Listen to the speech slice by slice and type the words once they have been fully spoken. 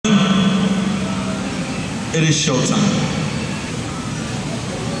It is showtime.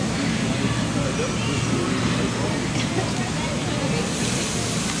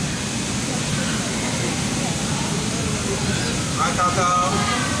 Hi, Kaka.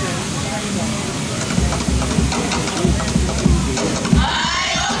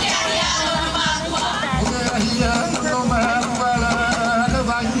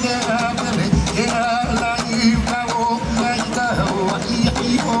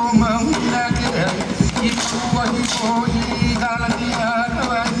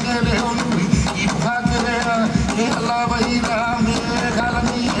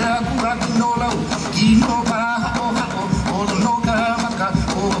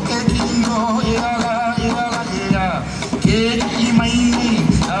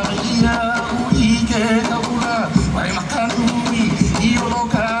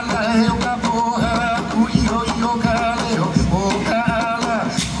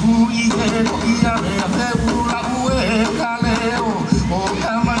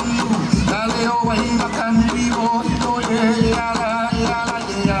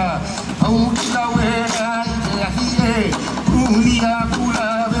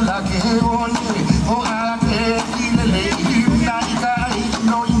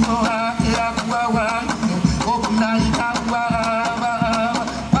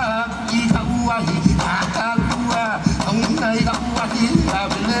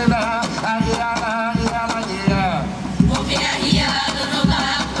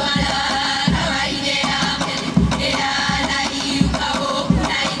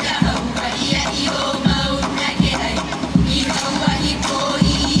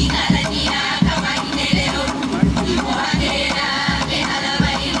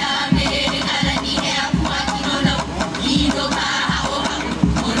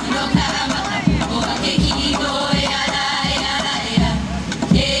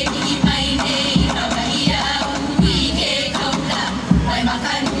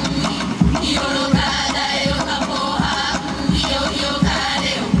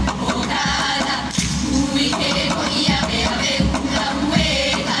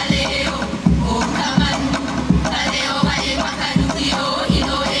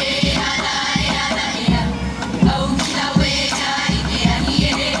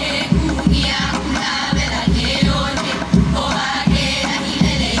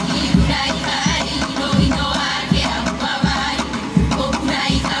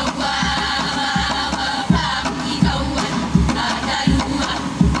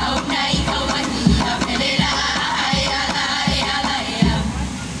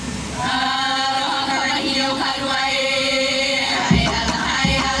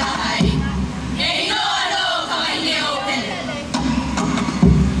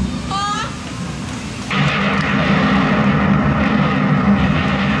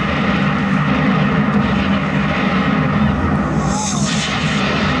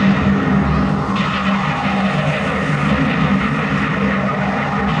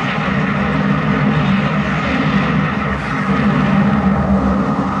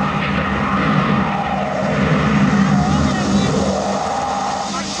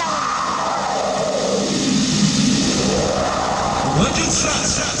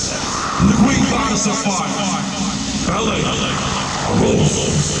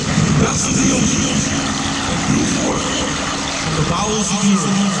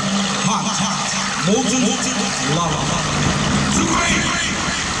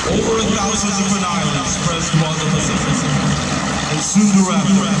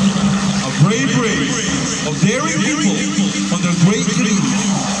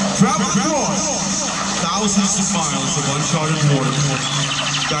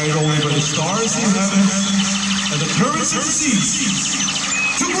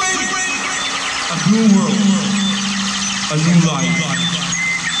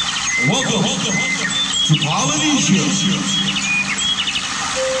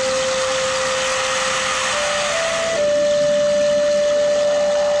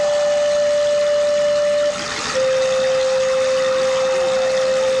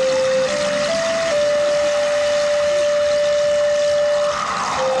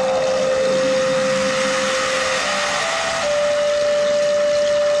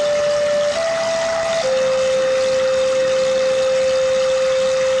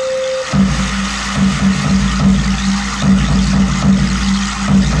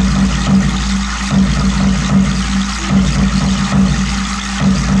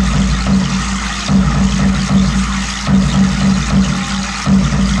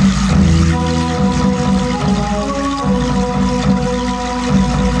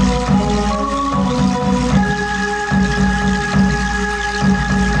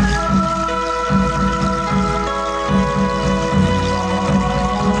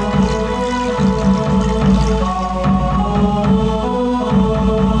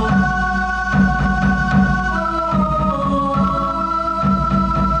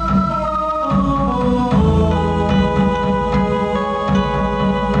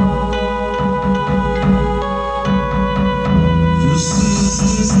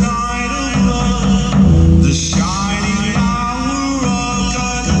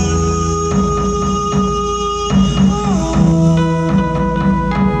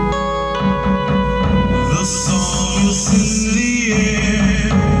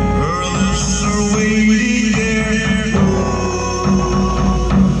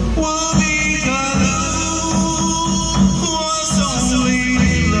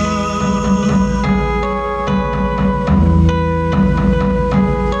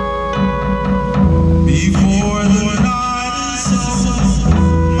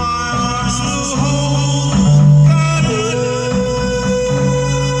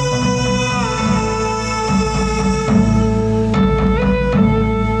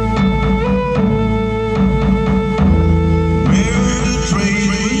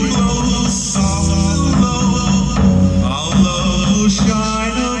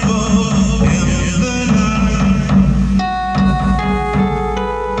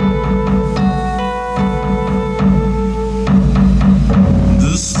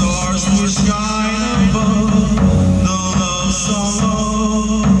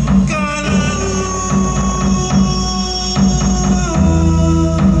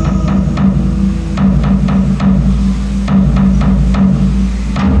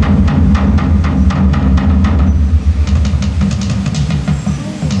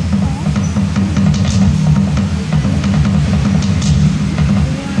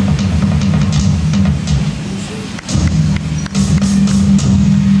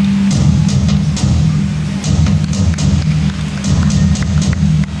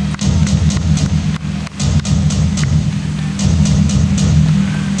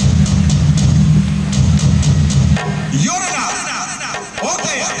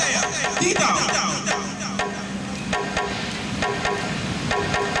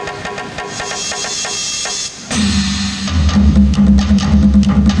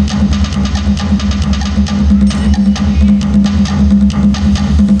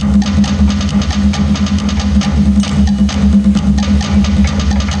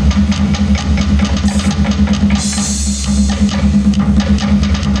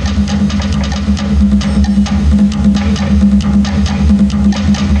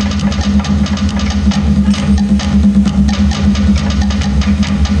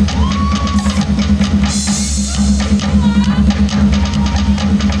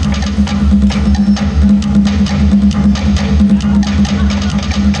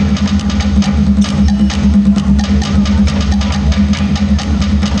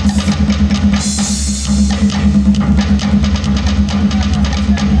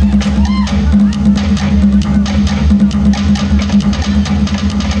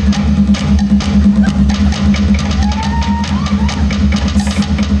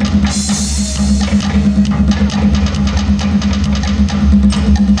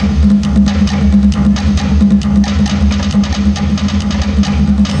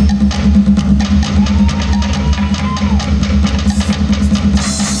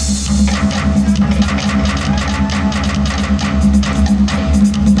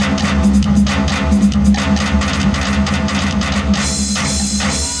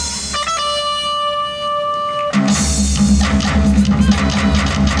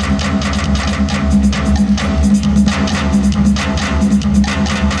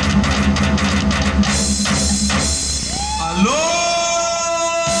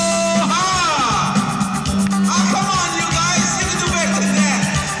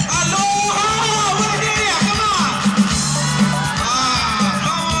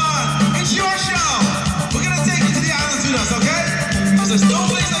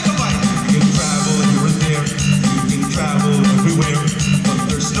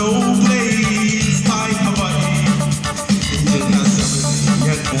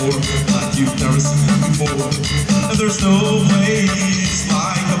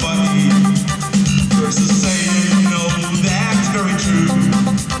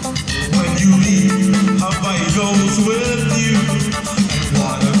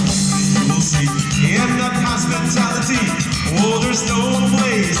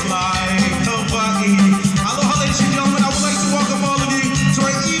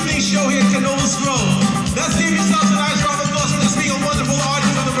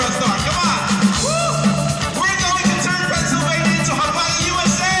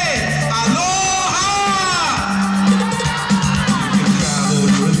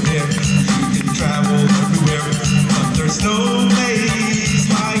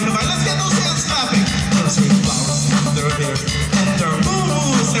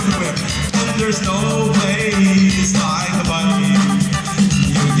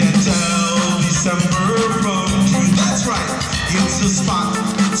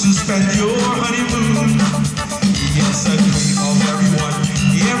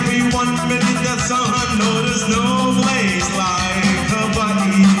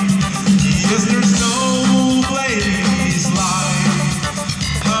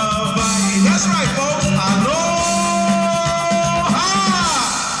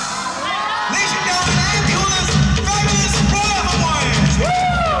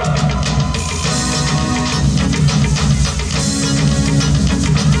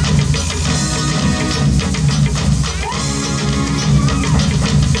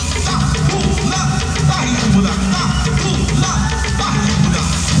 Woo!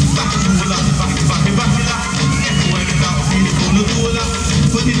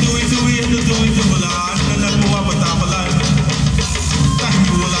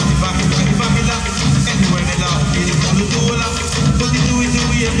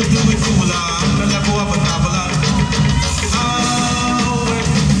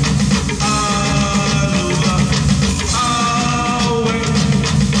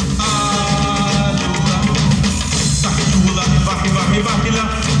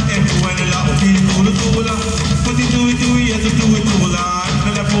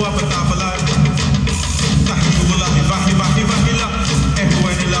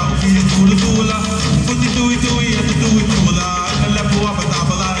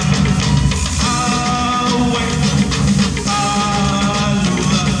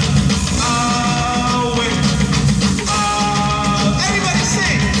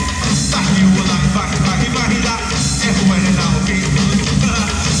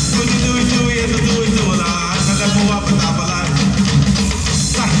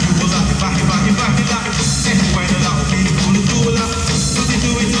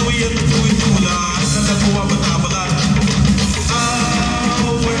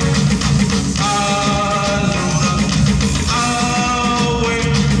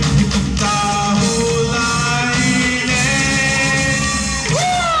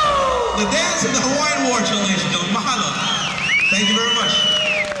 Bandshell, ladies and gentlemen. Mahalo. Thank you very much.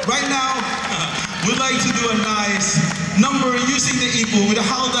 Right now, we'd like to do a nice number using the ipu with a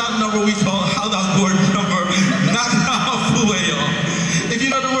held-out number we call held-out board number, Knock Fueyo. If you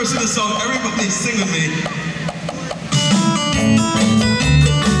know the words of the song, everybody sing with me.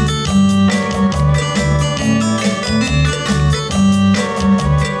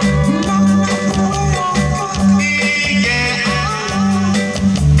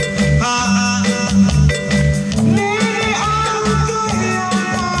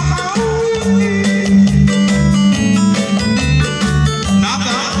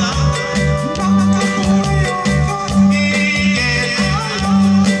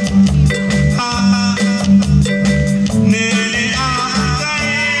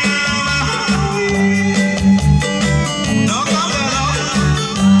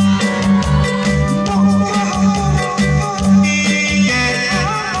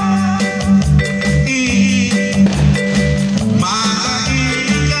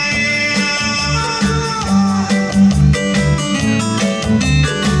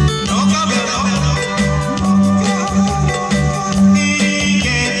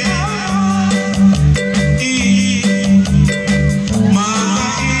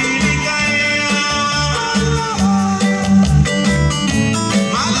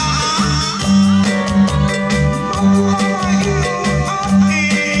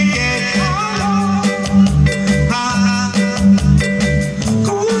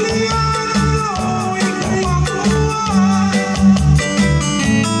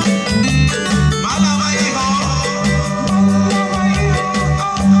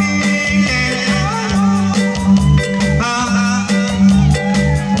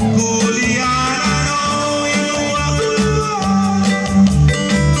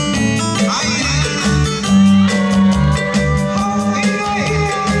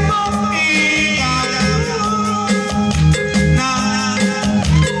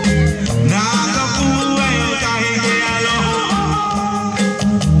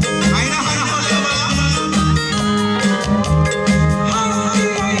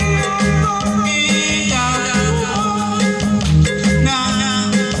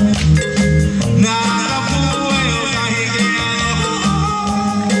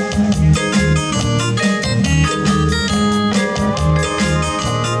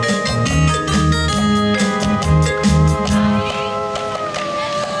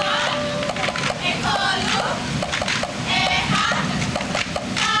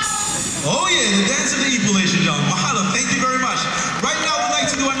 Mahalo, thank you very much. Right now we'd like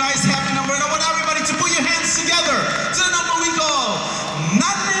to do a nice happy number, and I want everybody to put your hands together to the number we call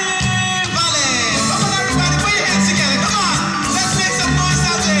Nane Vale. Come on everybody, put your hands together, come on. Let's make some noise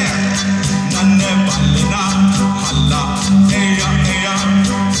out there. Nane Vale na hala, eya eya.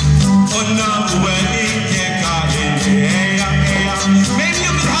 Ona uwe ike ka eya eya. Maybe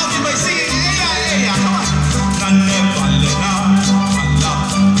you can help me by singing eya eya, come on. Nane Vale na hala,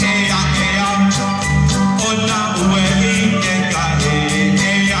 eya eya. Ona uwe ike ka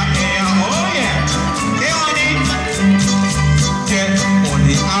eya eya. Oh yeah. Hey oni. Get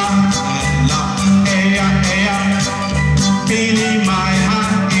oni ala eya eya. Bili my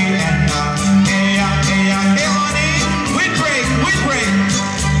heart eya eya eya. Hey oni. Wind break, wind break.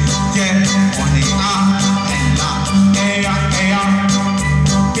 Get oni ala eya eya.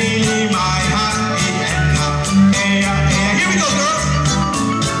 Bili my heart eya eya. Here we go, girls.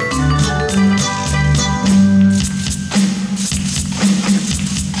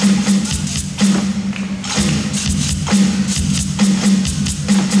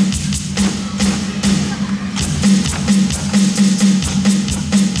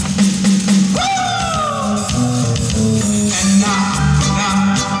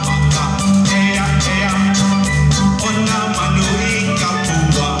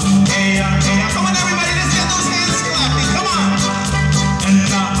 Come on, everybody, let's get those hands clapping. Come on.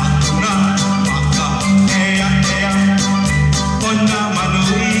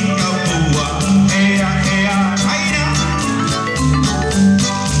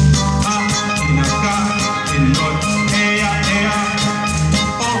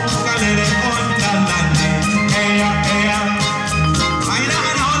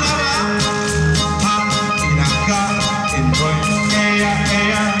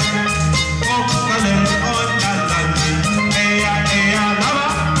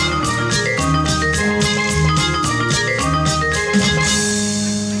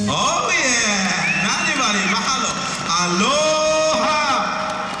 Oh yeah. Now everybody, mahalo. Aloha.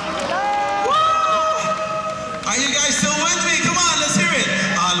 Woo. Are you guys still with me? Come on, let's hear it.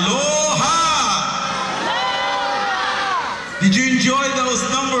 Aloha. Did you enjoy those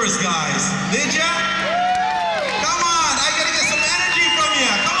numbers, guys? Did ya?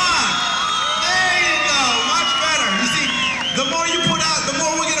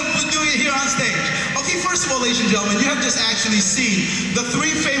 and gentlemen, you have just actually seen the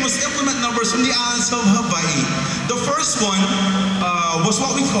three famous implement numbers from the islands of Hawaii. The first one was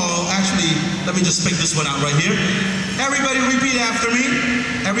what we call, actually, let me just pick this one out right here. Everybody repeat after me.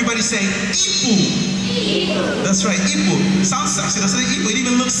 Everybody say, ipu. That's right, ipu. Sounds sexy, doesn't it? Ipu, it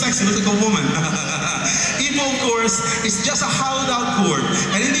even looks sexy, looks like a woman. Ipu, of course, is just a hollowed out gourd.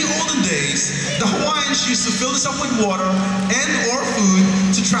 And in the olden days, the Hawaiians used to fill this up with water and or food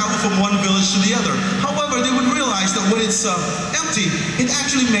to travel from one village to the other. However, they would realize that when it's empty, it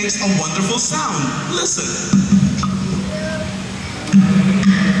actually makes a wonderful sound. Listen.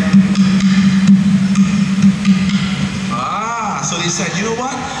 So they said, you know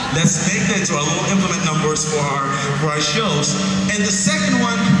what? Let's make that into our little implement numbers for our shows. And the second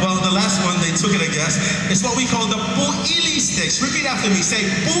one, well, the last one, they took it, I guess, is what we call the pu'ili sticks. Repeat after me. Say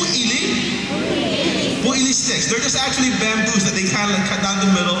pu'ili. Pu'ili sticks. They're just actually bamboos that they kind of like cut down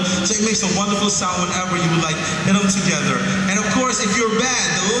the middle, so it makes a wonderful sound whenever you would like hit them together. And of course, if you're bad,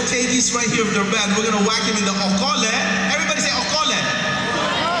 the little KDs right here, if they're bad, we're gonna whack them in the okole. Everybody say okole.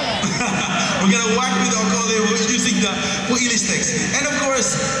 We're gonna whack with the okole using the pu'ili sticks. And of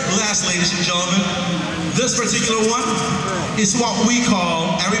course, last, ladies and gentlemen, this particular one is what we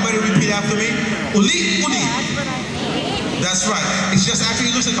call, everybody repeat after me, uli uli. That's right. It's just actually,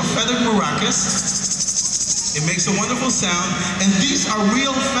 it looks like a feathered maracas. It makes a wonderful sound, and these are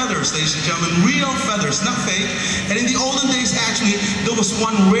real feathers, ladies and gentlemen, real feathers, not fake. And in the olden days, actually, there was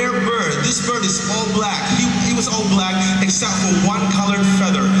one rare bird. This bird is all black. He was all black except for one colored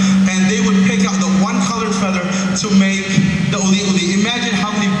feather, and they would pick out the one colored feather to make the uli uli. Imagine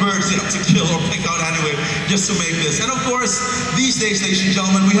how many birds they have to kill or pick out anyway just to make this. And of course, these days, ladies and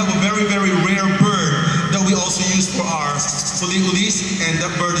gentlemen, we have a very, very rare bird that we also use for our uli ulis, and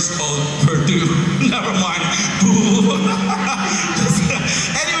that bird is called Purdue. Never mind.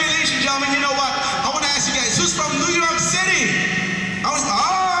 Anyway, ladies and gentlemen, you know what? I want to ask you guys, who's from New York City?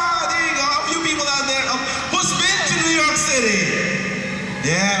 There you go. A few people out there. Who's been to New York City?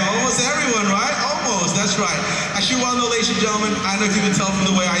 Yeah, almost everyone, right? Almost, that's right. As you well know, ladies and gentlemen, I don't know if you can tell from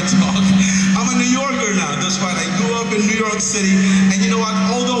the way I talk, I'm a New Yorker now. That's right. I grew up in New York City. And you know what?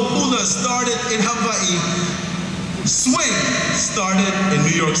 Although hula started in Hawaii, swing started in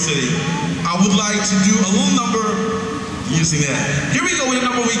New York City. I would like to do a little number using that. Here we go with a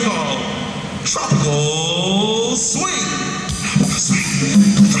number we call Tropical Swing. Tropical Swing.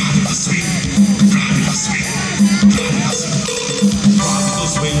 Tropical Swing. Tropical Swing. Tropical Swing. Tropical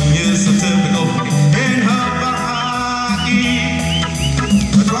Swing is a typical in Hawaii.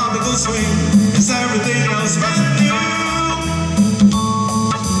 A tropical swing is everything else but new.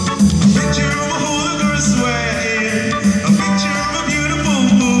 A picture of a hula girl swaying. A picture of a beautiful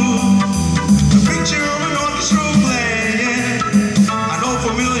moon. A picture of an orchestra playing. I know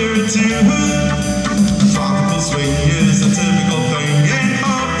familiar too. A tropical swing is a typical thing in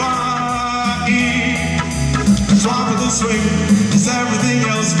Hawaii. A tropical swing is everything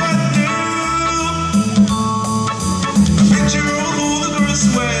else but new. A picture of a hula girl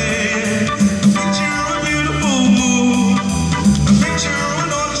swaying. A picture of a beautiful moon. A picture of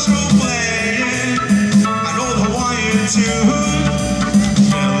an orchestra playing. I know the Hawaiian tune.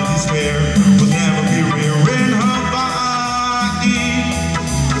 Melodies rare will never be rare in Hawaii.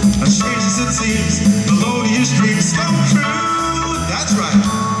 As strange as it seems, melodious dreams come true. That's right.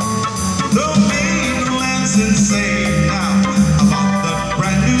 The mainland's insane now about the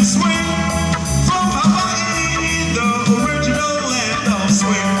brand new swing from Hawaii, the original land of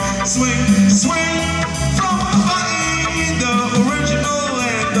swing. Swing, swing from Hawaii, the original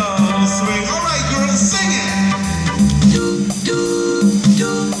land of swing. All right, girls, sing it.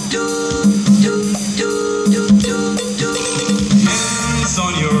 Hands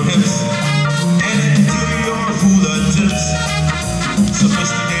on your hips and do your hula tips.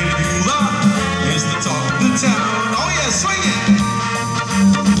 Sophisticated hula is the talk of the town. Oh yeah, swing it.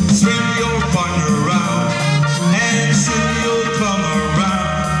 Swing your partner around and soon you'll come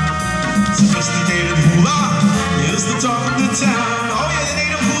around. Sophisticated hula is the talk of the town. Oh yeah, the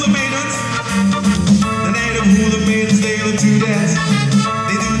native hula maidens. The native hula maidens, they look to dance.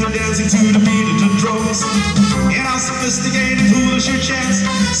 They do the dancing to the beat of the drums. In our sophisticated hula's your chance.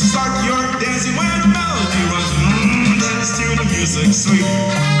 So start your dancing when the melody runs. Dance to the music sweet,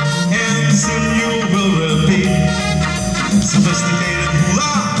 and soon you will repeat. Sophisticated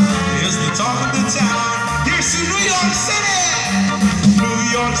hula is the talk of the town. Here's to New York City. New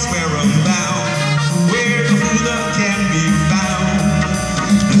York's where I'm bound, where the hula can be found.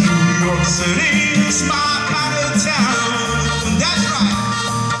 New York City is my kind of town. That's right.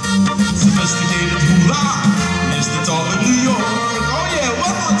 Sophisticated hula is the talk of New York. Oh yeah,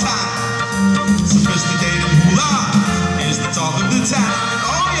 one more time. Sophisticated hula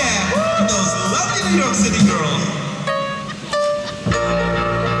New York City girl.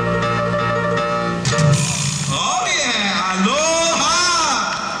 Oh yeah, aloha!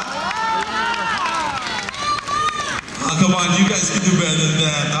 Oh, come on, you guys can do better than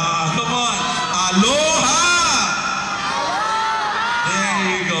that. Come on, aloha!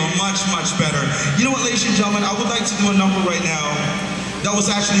 There you go, much, much better. You know what, ladies and gentlemen, I would like to do a number right now that was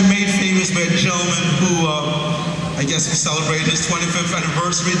actually made famous by a gentleman who, I guess he celebrated his 25th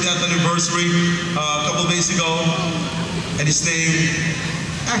anniversary, death anniversary, a couple of days ago. And his name,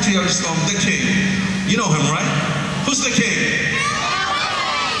 actually I'll just call him The King. You know him, right? Who's The King?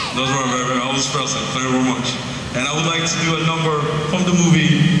 Those were Elvis Presley, thank you very much. And I would like to do a number from the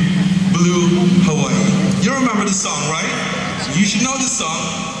movie Blue Hawaii. You remember the song, right? You should know this song,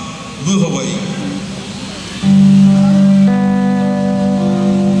 Blue Hawaii.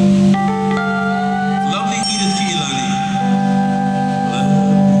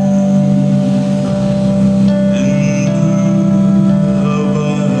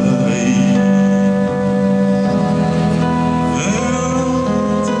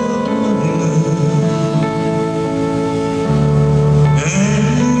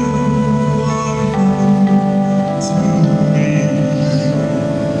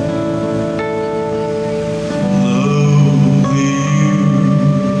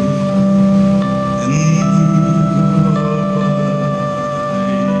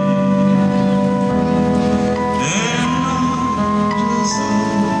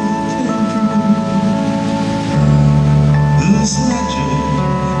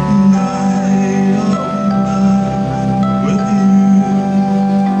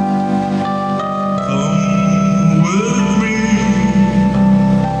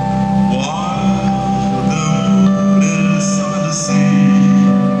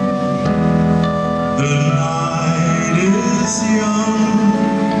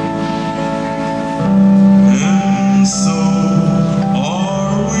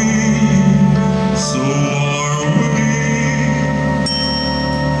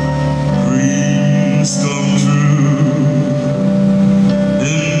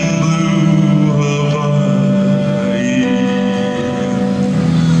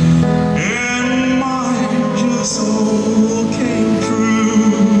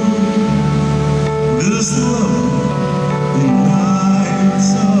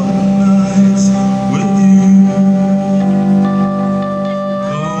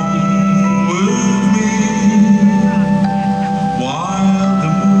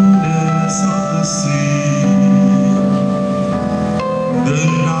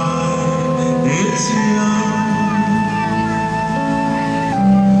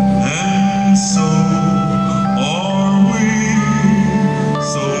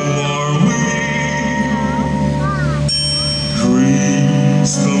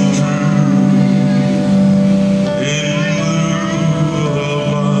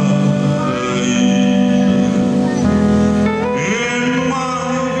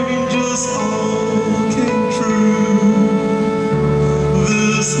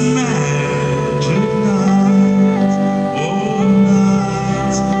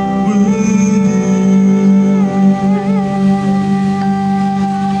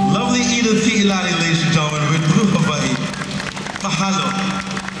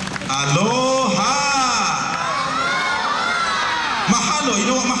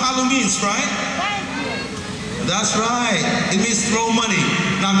 That's right. It means throw money.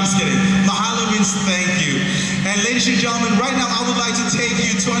 No, I'm just kidding. Mahalo means thank you. And ladies and gentlemen, right now I would like to take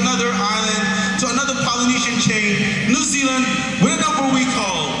you to another island, to another Polynesian chain, New Zealand, with a number we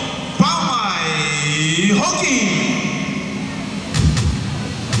call Paumai Hoki.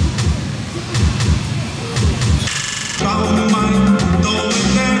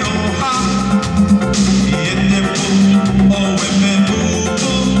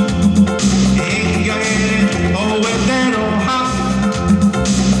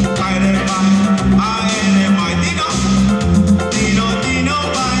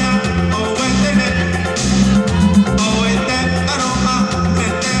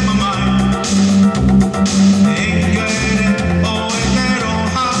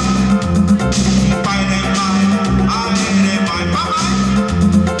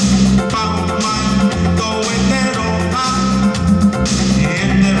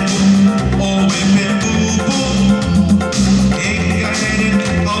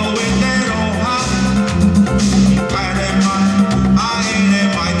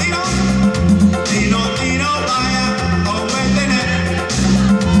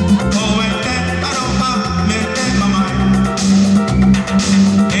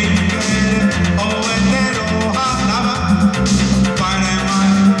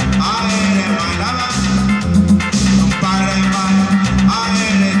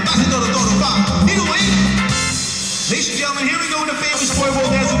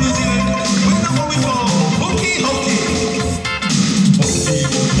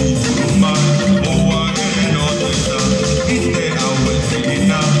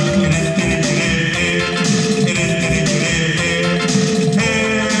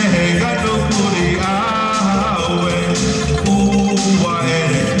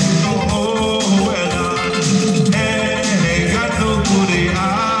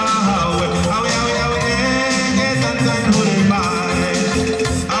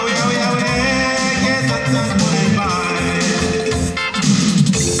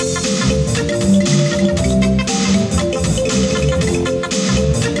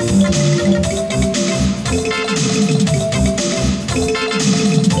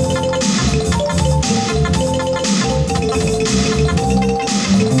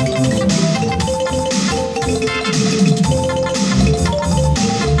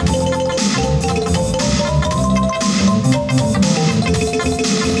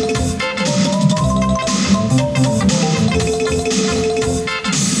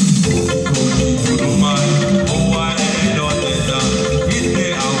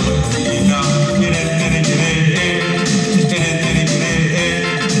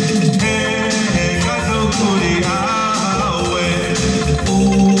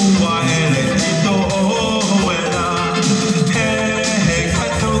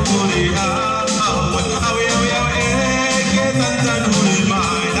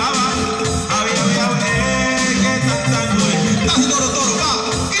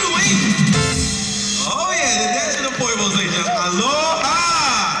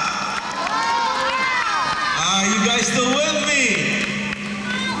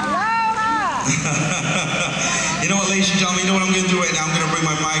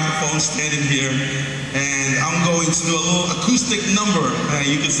 standing here, and I'm going to do a little acoustic number.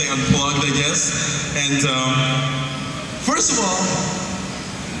 You could say unplugged, I guess. And first of all,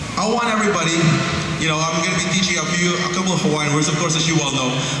 I want everybody, you know, I'm going to be teaching a couple of Hawaiian words. Of course, as you all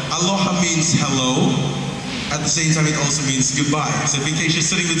know, aloha means hello. At the same time, it also means goodbye. So in case you're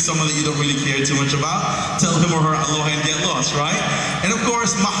sitting with someone that you don't really care too much about, tell him or her aloha and get lost, right? And of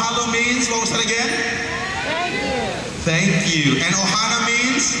course, mahalo means, what was that again? Thank you. Thank you. And ohana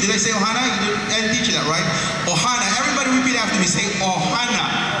means, did I say ohana? I didn't teach you that, right? Ohana, everybody repeat after me, say ohana.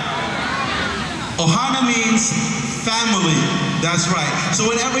 Ohana means family, that's right.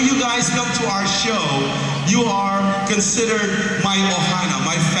 So whenever you guys come to our show, you are considered my ohana,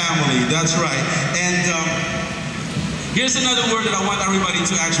 my family, that's right. And here's another word that I want everybody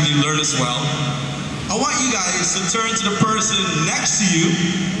to actually learn as well. I want you guys to turn to the person next to you,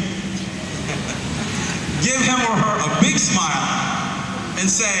 give him or her a big smile, and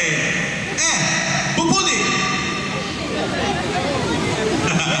say, bubuli.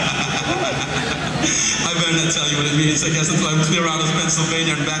 I better not tell you what it means. I guess that's why I'm clear out of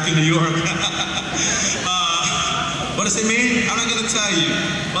Pennsylvania and back in New York. What does it mean? I'm not going to tell you.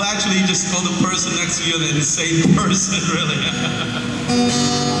 Well, actually, just call the person next to you the insane person, really.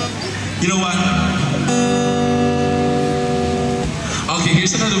 You know what? Okay,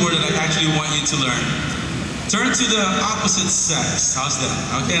 here's another word that I actually want you to learn. Turn to the opposite sex. How's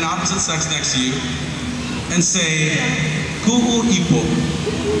that? Okay, an opposite sex next to you. And say, ku'u ipo.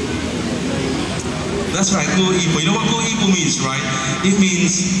 That's right, ku'u ipo. You know what ku'u ipo means, right? It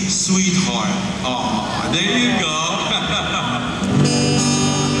means sweetheart. Oh, there you go.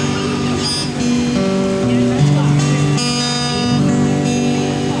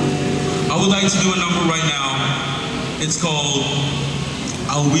 I would like to do a number right now. It's called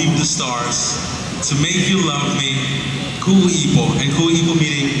I'll Weave the Stars to Make You Love Me, ku'u ipo. And ku'u ipo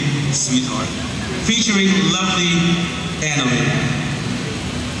meaning sweetheart. Featuring lovely Annalie.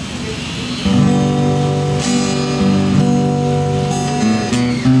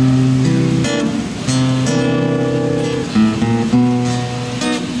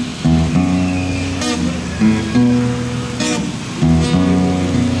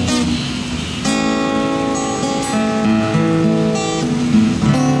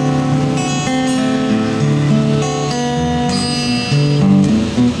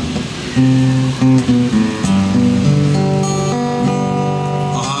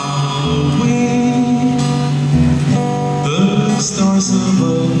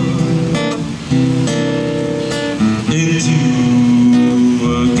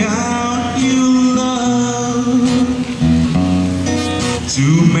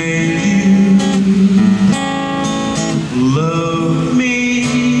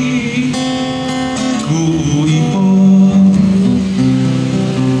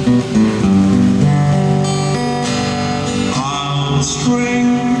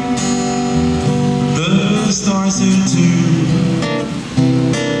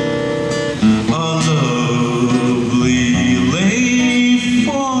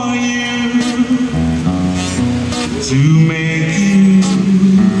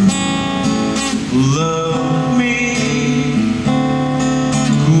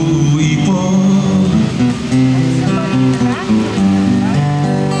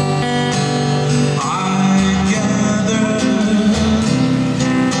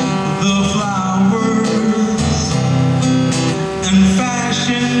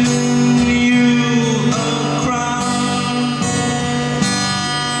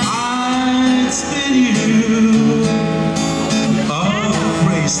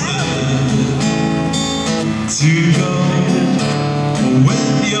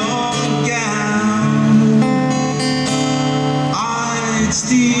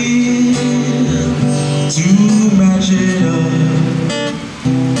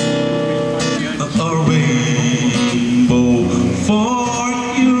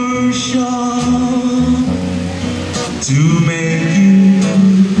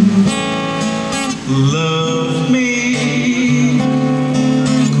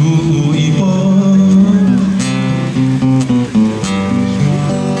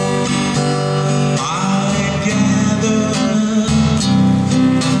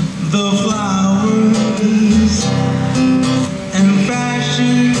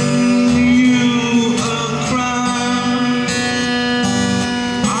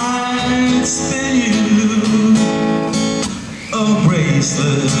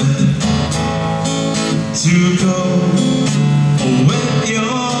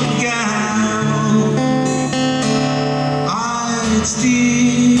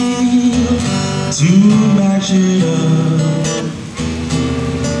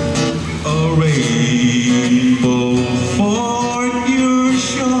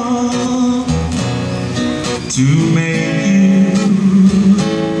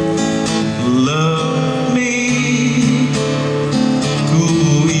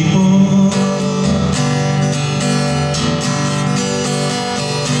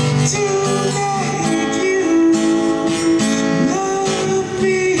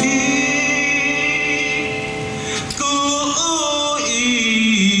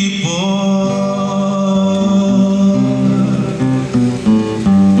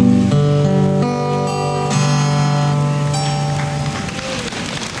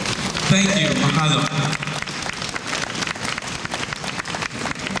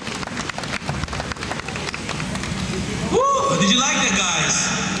 like that, guys?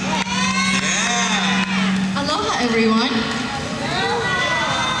 Yeah. Aloha, everyone.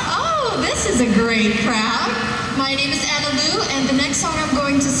 Oh, this is a great crowd. My name is Anna Lou, and the next song I'm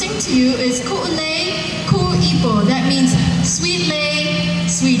going to sing to you is Ku'ulei Ku'ipo. That means sweet lay,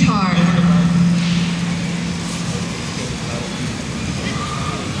 sweetheart.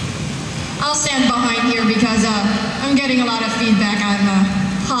 I'll stand behind here because I'm getting a lot of feedback. I'm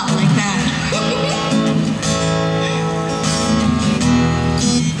hot like that.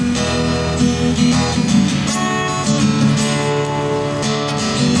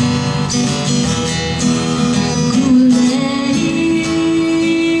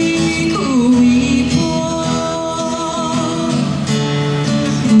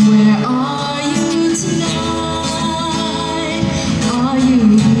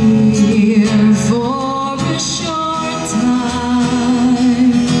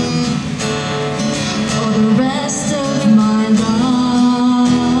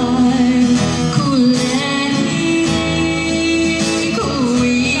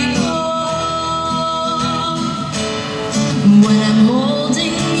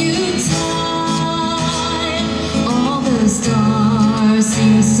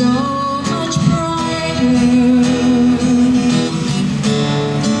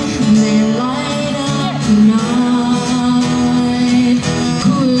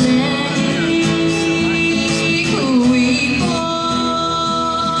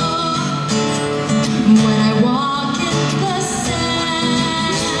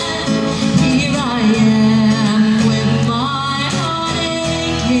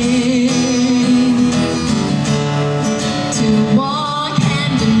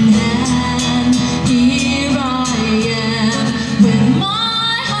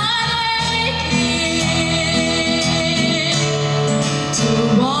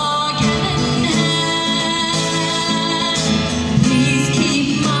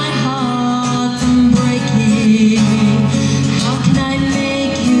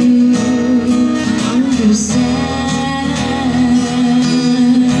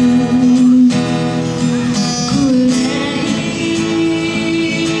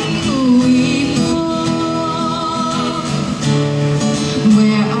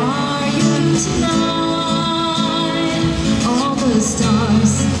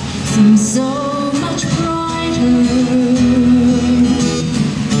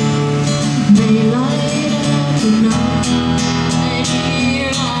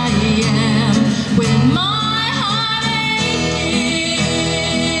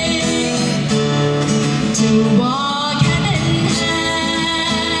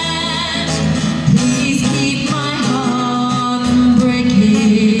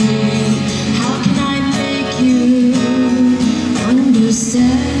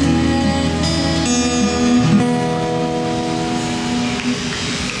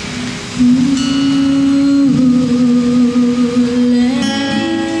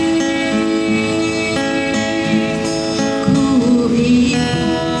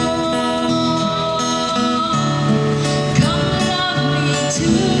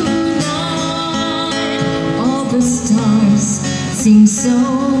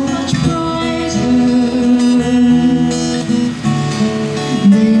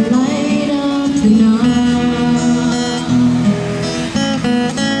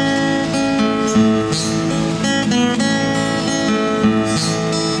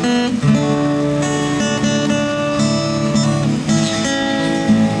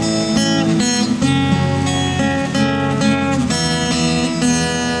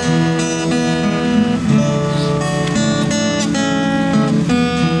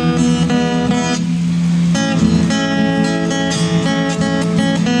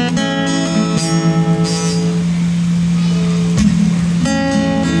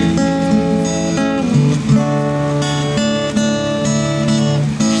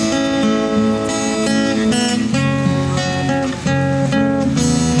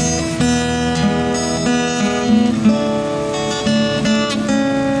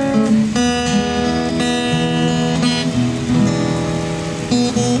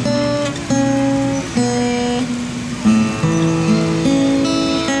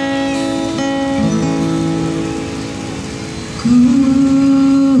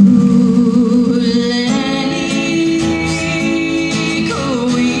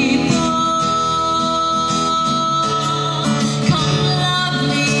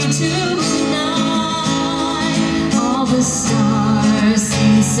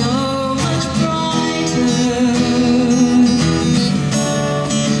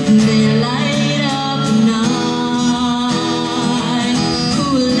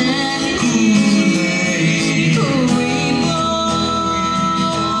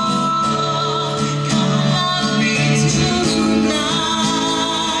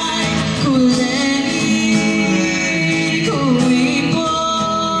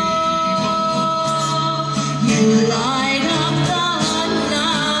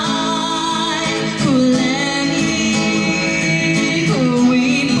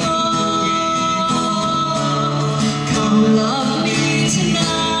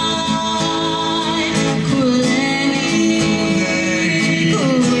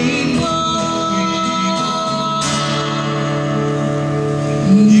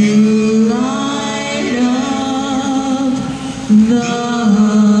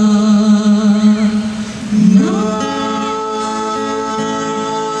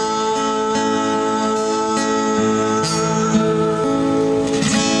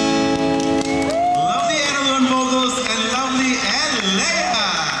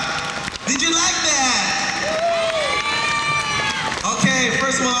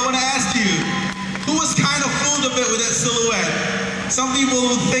 Some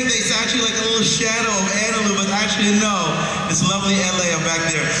people think it's actually like a little shadow of Annalou, but actually no. It's lovely LA back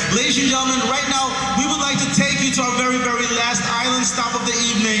there. Ladies and gentlemen, right now we would like to take you to our very, very last island stop of the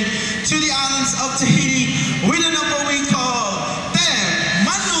evening, to the islands of Tahiti, with a number we call Te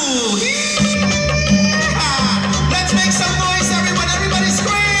Manu. Let's make some noise, everyone. Everybody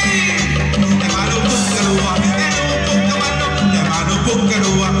scream! Te Manu Pukarua, Enu Pukamanu, Te Manu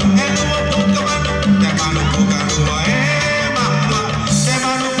Pukarua, Enu Pukamanu, Te Manu Pukarua, Te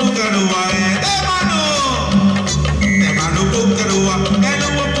Manu Pukarua, Te Manu, Te Manu Pukarua, Enu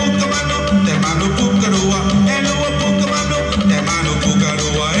Pukamanu, Te Manu Pukarua, Enu Pukamanu, Te Manu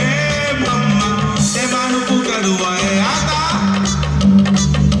Pukarua, Mama, Te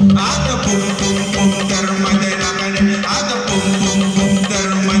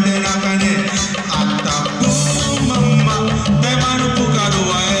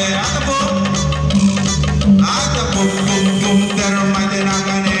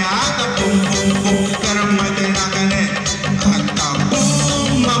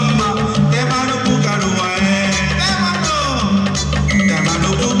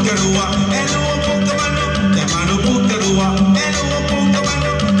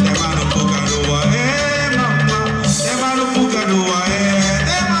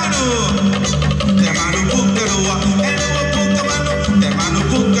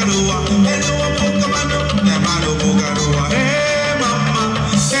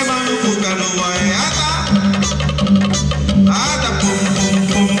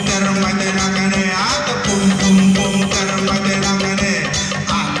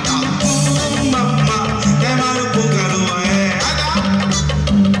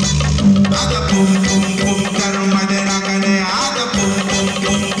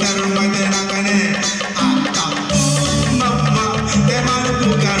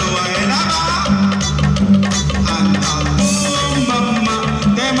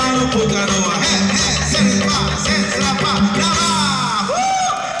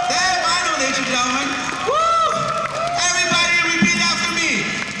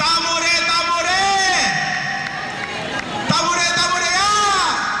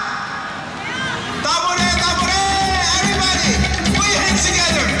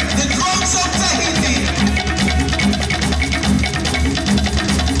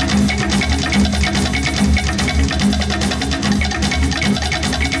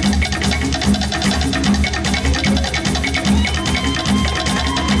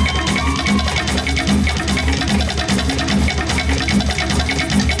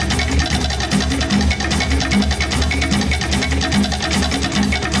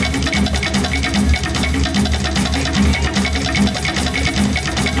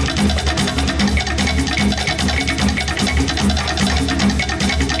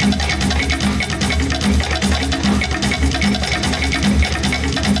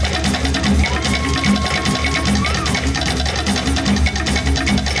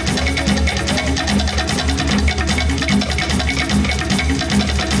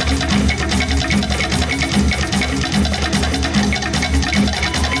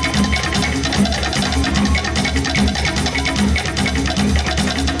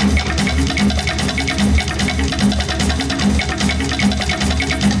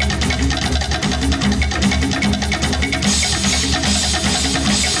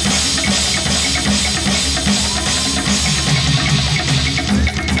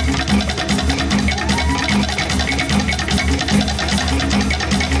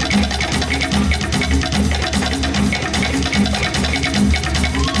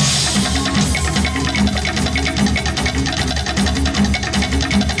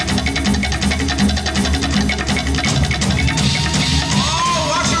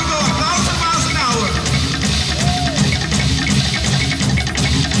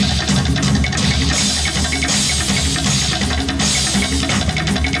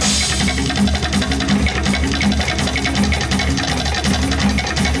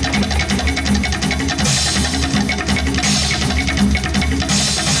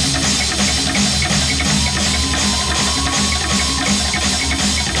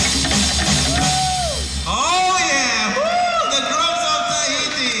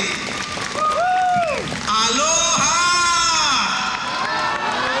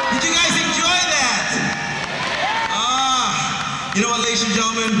what, ladies and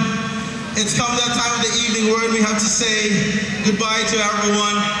gentlemen, it's come that time of the evening where we have to say goodbye to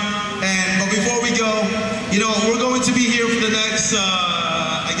everyone. But before we go, we're going to be here for the next,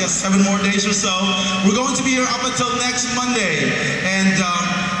 I guess, 7 more days or so. We're going to be here up until next Monday. And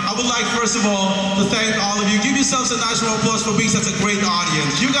I would like, first of all, to thank all of you. Give yourselves a nice round of applause for being such a great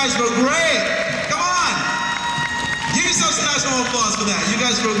audience. You guys were great. Come on. Give yourselves a nice round of applause for that. You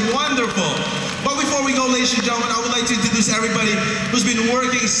guys were wonderful. But before we go, ladies and gentlemen, I would like to introduce everybody who's been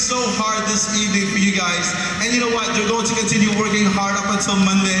working so hard this evening for you guys. And you know what? They're going to continue working hard up until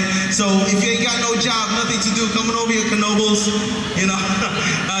Monday. So if you ain't got no job, nothing to do, coming over here at Knoebel's,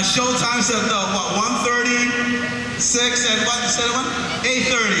 show times at 1:30, 6, and what? 8:30.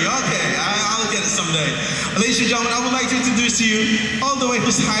 Okay, I'll get it someday. Ladies and gentlemen, I would like to introduce to you, all the way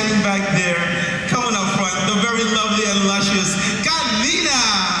who's hiding back there, coming up front, the very lovely and luscious Kalina.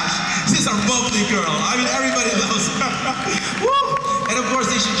 She's a bubbly girl. I mean, everybody loves her. Woo! And of course,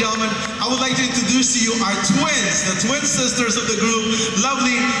 ladies and gentlemen, I would like to introduce to you our twins, the twin sisters of the group,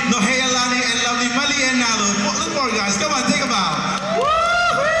 lovely Nohealani and lovely Mali and Nalu. Look more, guys. Come on, take a bow.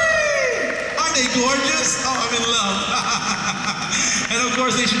 Woo-wee! Aren't they gorgeous? Oh, I'm in love. And of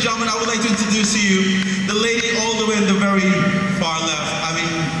course, ladies and gentlemen, I would like to introduce to you the lady all the way in the very far left. I mean,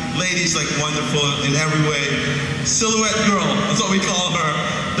 lady's like wonderful in every way. Silhouette girl, that's what we call her.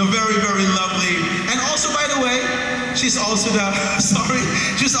 The very, very lovely. And also, by the way, she's also the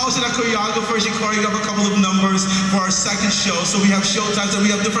choreographer. She choreographed a couple of numbers for our second show. So we have show times and we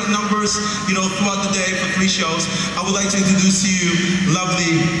have different numbers, throughout the day for 3 shows. I would like to introduce to you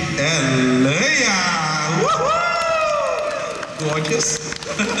lovely Elea. Woohoo! Gorgeous.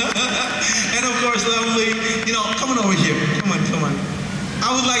 And of course, lovely, come on over here. Come on. I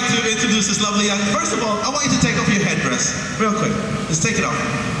would like to introduce this lovely young. First of all, I want you to take off your headdress, real quick. Let's take it off.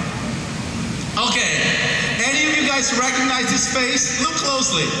 Okay. Any of you guys recognize his face? Look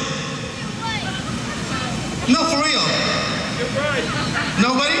closely. No, for real.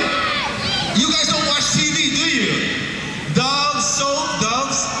 Nobody? You guys don't watch TV, do you? Doves, soap,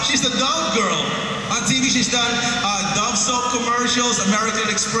 Doves. She's the Dove girl. On TV, she's done Dove soap commercials,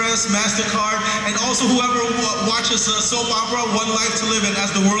 American Express, MasterCard, and also whoever watches soap opera, One Life to Live In,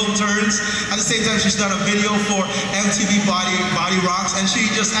 As the World Turns. At the same time, she's done a video for MTV Body Rocks, and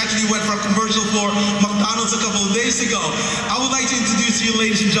she just actually went for a commercial for McDonald's a couple of days ago. I would like to introduce you,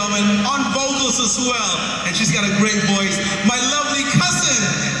 ladies and gentlemen, on vocals as well, and she's got a great voice, my lovely cousin,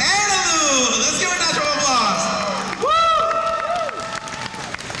 Annalu. Let's give her a natural applause.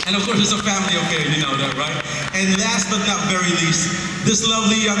 And of course, it's a family affair, you know that, right? And last but not very least, this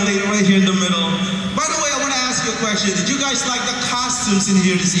lovely young lady right here in the middle. By the way, I want to ask you a question. Did you guys like the costumes in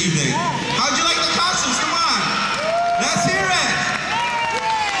here this evening? How'd you like the costumes? Come on. Let's hear it.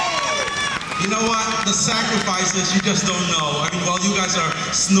 You know what? The sacrifices, you just don't know. I mean, while you guys are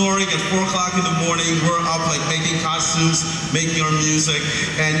snoring at 4 o'clock in the morning, we're up like making costumes, making our music,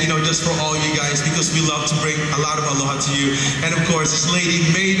 and just for all you guys, because we love to bring a lot of aloha to you. And of course, this lady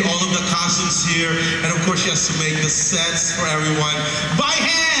made all of the costumes here, and of course she has to make the sets for everyone by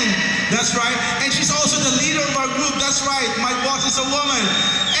hand. That's right. And she's also the leader of our group. That's right. My boss is a woman.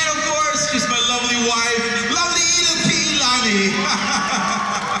 And of course, she's my lovely wife, lovely Edith P. Ilani.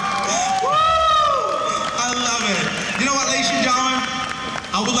 I love it. You know what, ladies and gentlemen?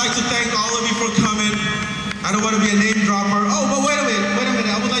 I would like to thank all of you for coming. I don't want to be a name dropper. Oh, but wait a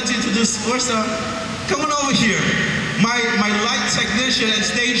minute. I would like to introduce, come on over here. My light technician and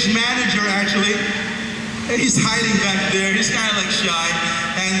stage manager, actually. He's hiding back there. He's kind of like shy.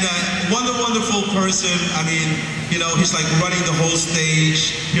 And wonderful person. I mean, he's like running the whole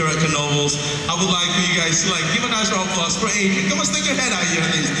stage here at Knoebel's. I would like for you guys to give a nice round of applause for Adrian. Come on, stick your head out here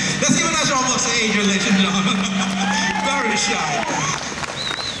at least. Let's give a nice round of applause to Adrian, ladies and gentlemen. Very shy.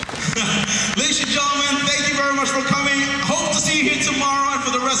 Ladies and gentlemen, thank you very much for coming. Hope to see you here tomorrow and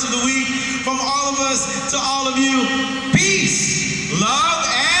for the rest of the week. From all of us to all of you, peace, love,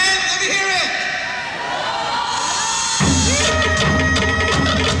 and let me hear it.